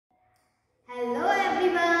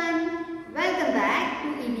Welcome back to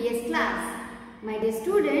EVS class. My dear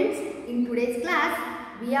students, in today's class,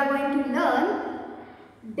 we are going to learn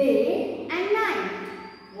day and night.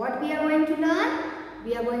 What we are going to learn?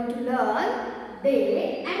 We are going to learn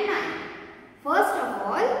day and night. First of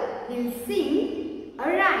all, we will sing a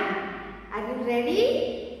rhyme. Are you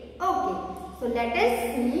ready? Okay. So let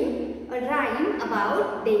us sing a rhyme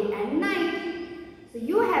about day and night. So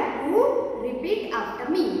you have to repeat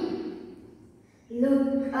after me.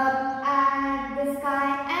 Look up at the sky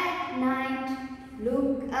at night.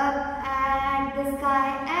 Look up at the sky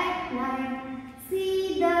at night.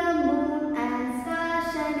 See the moon and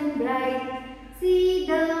stars shining bright. See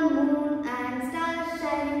the moon and stars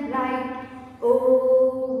shining bright.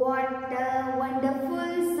 Oh, what a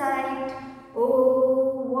wonderful sight.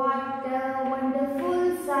 Oh, what a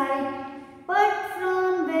wonderful sight. But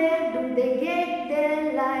from where do they get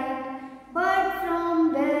their light? But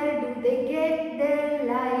from where do they get their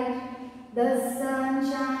light? The sun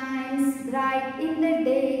shines bright in the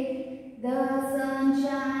day. The sun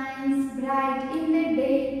shines bright in the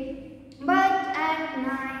day. But at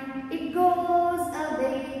night it goes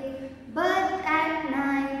away. But at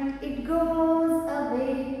night it goes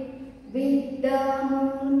away. With the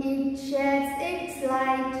moon it sheds its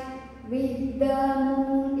light. With the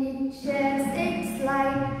moon it sheds its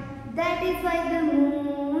light. That is why the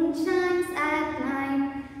moon shines at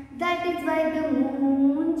night. That is why the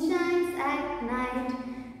moon shines at night.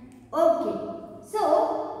 Okay,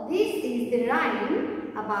 so this is the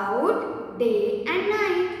rhyme about day and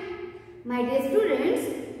night. My dear students,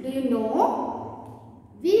 do you know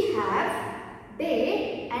we have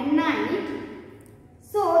day and night?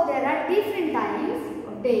 So there are different times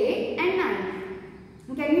of day and night.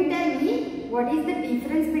 Can you tell me what is the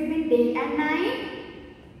difference between day and night?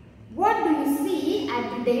 What do you see at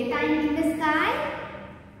the daytime in the sky?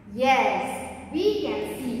 Yes, we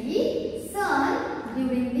can see sun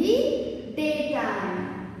during the daytime.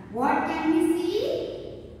 What can we see?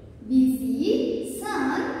 We see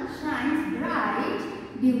sun shines bright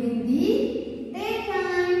during the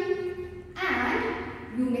daytime. And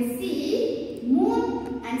you may see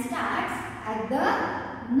moon and stars at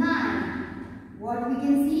the night. What we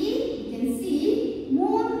can see? We can see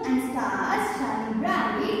moon and stars shining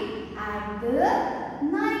bright at the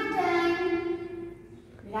night time.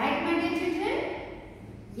 Right, my dear children?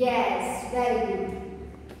 Yes, very good.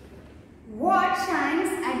 What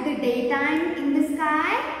shines at the daytime in the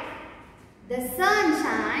sky? The sun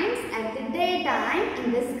shines at the daytime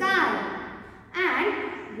in the sky.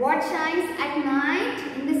 And what shines at night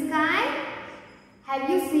in the sky? Have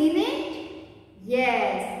you seen it?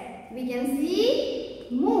 Yes, we can see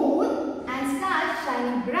moon and stars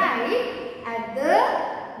shining bright at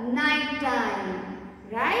the night time.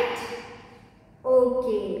 Right?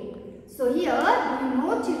 Okay. So here, do you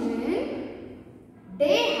know, children?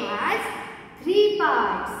 Day has 3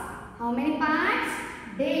 parts. How many parts?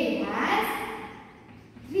 Day has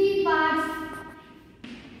 3 parts.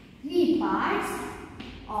 3 parts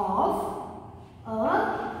of a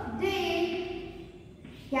day.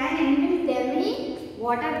 Can anyone tell me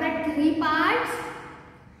what are the 3 parts?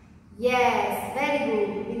 Yes, very good.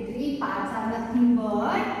 The 3 parts are nothing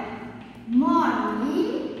but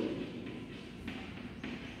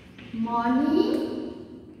morning,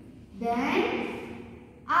 then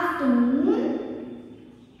afternoon,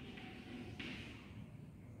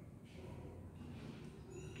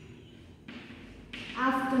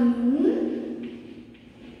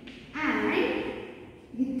 and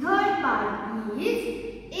the third part is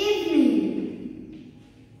evening.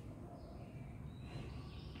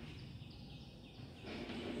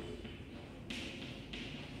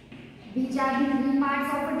 Which are the 3 parts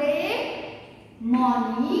of a day?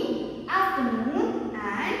 Morning, afternoon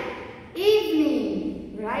and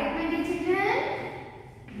evening. Right, my dear children?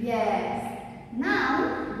 Yes.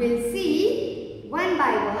 Now we'll see one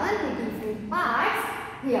by one the different parts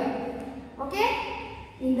here. Okay?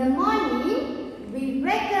 In the morning we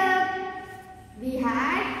wake up, we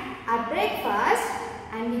had our breakfast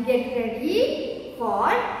and we get ready for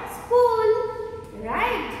school.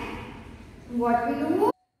 Right? What we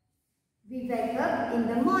do? We wake up in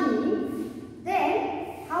the morning.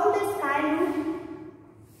 Then how does sky look?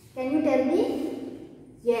 Can you tell me?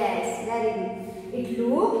 Yes, very good. It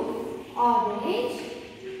looks orange,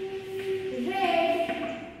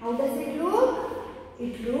 red. How does it look?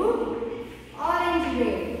 It looks orange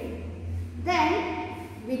red. Then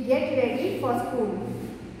we get ready for school.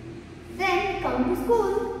 Then we come to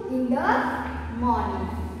school in the morning.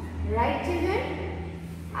 Right, children?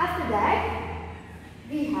 After that,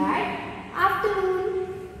 we had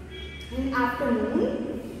afternoon. In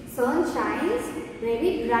afternoon, sun shines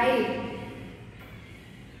very bright.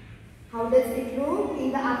 How does it look?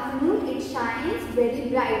 In the afternoon it shines very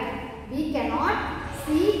bright. We cannot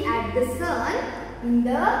see at the sun in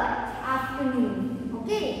the afternoon.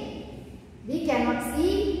 Okay? We cannot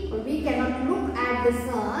see or we cannot look at the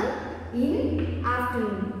sun in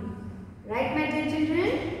afternoon. Right, my dear children?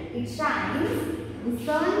 It shines. The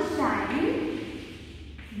sun shines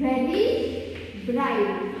very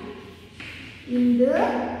bright in the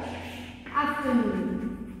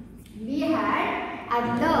afternoon. We had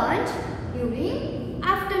our lunch during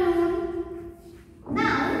afternoon.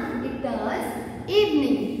 Now it turns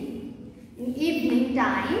evening. In evening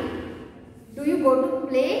time, do you go to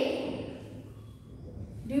play?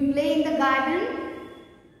 Do you play in the garden?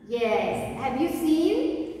 Yes. Have you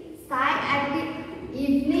seen sky at the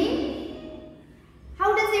evening?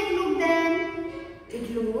 How does it look then?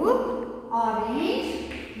 It looks orange,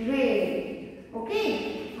 red.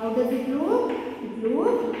 Okay. How does it look? It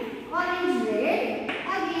looks orange, red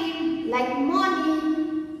again, like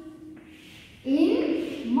morning.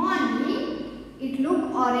 In morning, it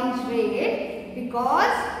looks orange, red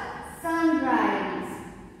because sunrise.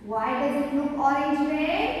 Why does it look orange,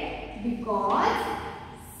 red? Because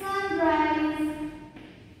sunrise.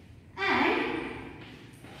 And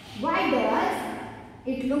why does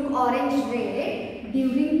it look orange, red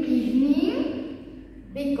during evening?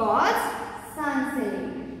 Because sunset.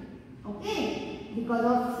 Okay, because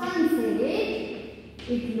of sunset,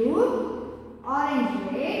 it looks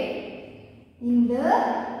orange, red in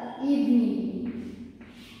the evening.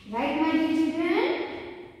 Right, my dear children?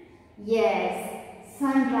 Yes,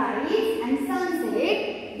 sunrise and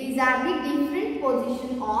sunset, these are the different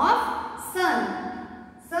position of sun.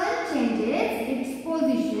 Sun changes its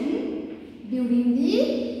position during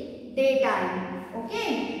the daytime.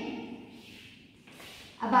 Okay?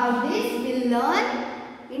 About this we will learn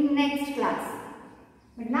in next class.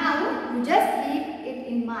 But now you just keep it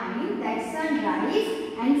in mind that sunrise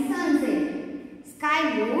and sunset,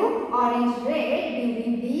 sky blue, orange, red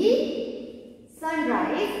during the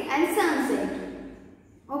sunrise and sunset.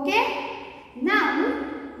 Okay?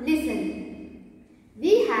 Now listen.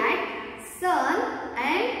 We had sun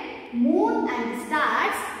and moon and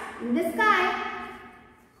stars in the sky.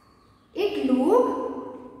 It looked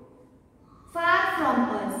far from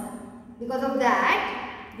us. Because of that,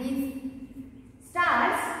 these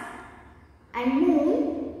stars and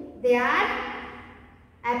moon, they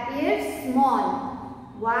appear small.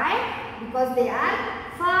 Why? Because they are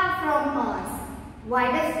far from us.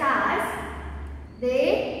 Why the stars?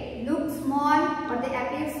 They look small or they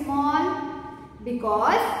appear small?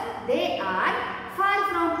 Because they are far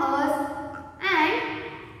from us and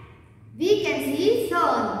we can see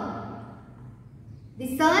sun.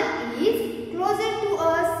 The sun is closer to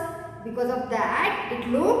us. Because of that, it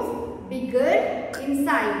looks bigger in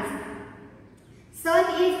size.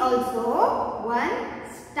 Sun is also one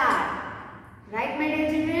star. Right, my dear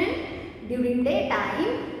children? During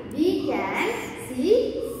daytime, we can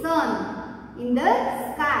see sun in the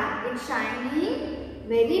sky. It's shining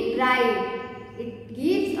very bright. It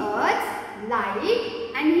gives us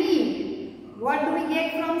light and heat. What do we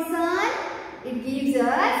get from sun? It gives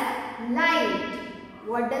us light.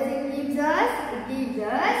 What does it give us? It gives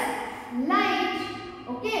us light.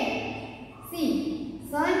 Okay. See,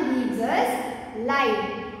 sun gives us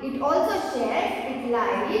light. It also shares its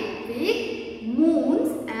light with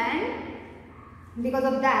moons, and because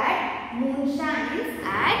of that, moon shines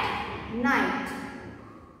at night.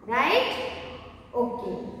 Right?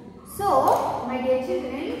 Okay. So, my dear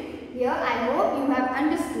children, here I hope you have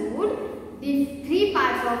understood the three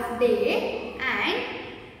parts of day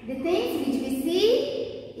and the things which we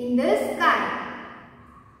see in the sky.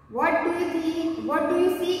 What do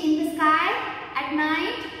you see in the sky at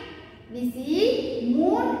night? We see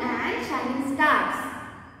moon and shining stars.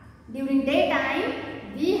 During daytime,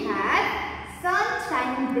 we have sun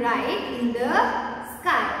shining bright in the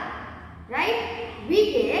sky. Right?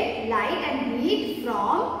 We get light and heat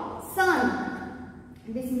from sun.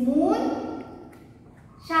 This moon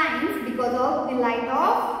shines because of the light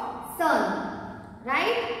of sun.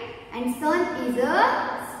 Right? And sun is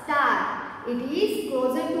a star. It is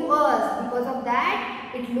closer to us. Because of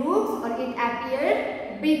that, it looks or it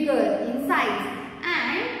appears bigger in size.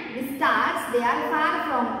 And the stars, they are far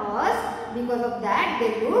from us. Because of that,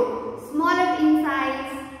 they look smaller in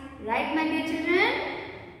size. Right, my dear children?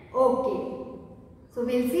 Okay. So,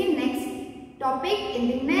 we'll see next topic in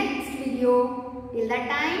the next video. Till that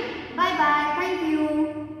time, bye-bye. Thank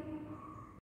you.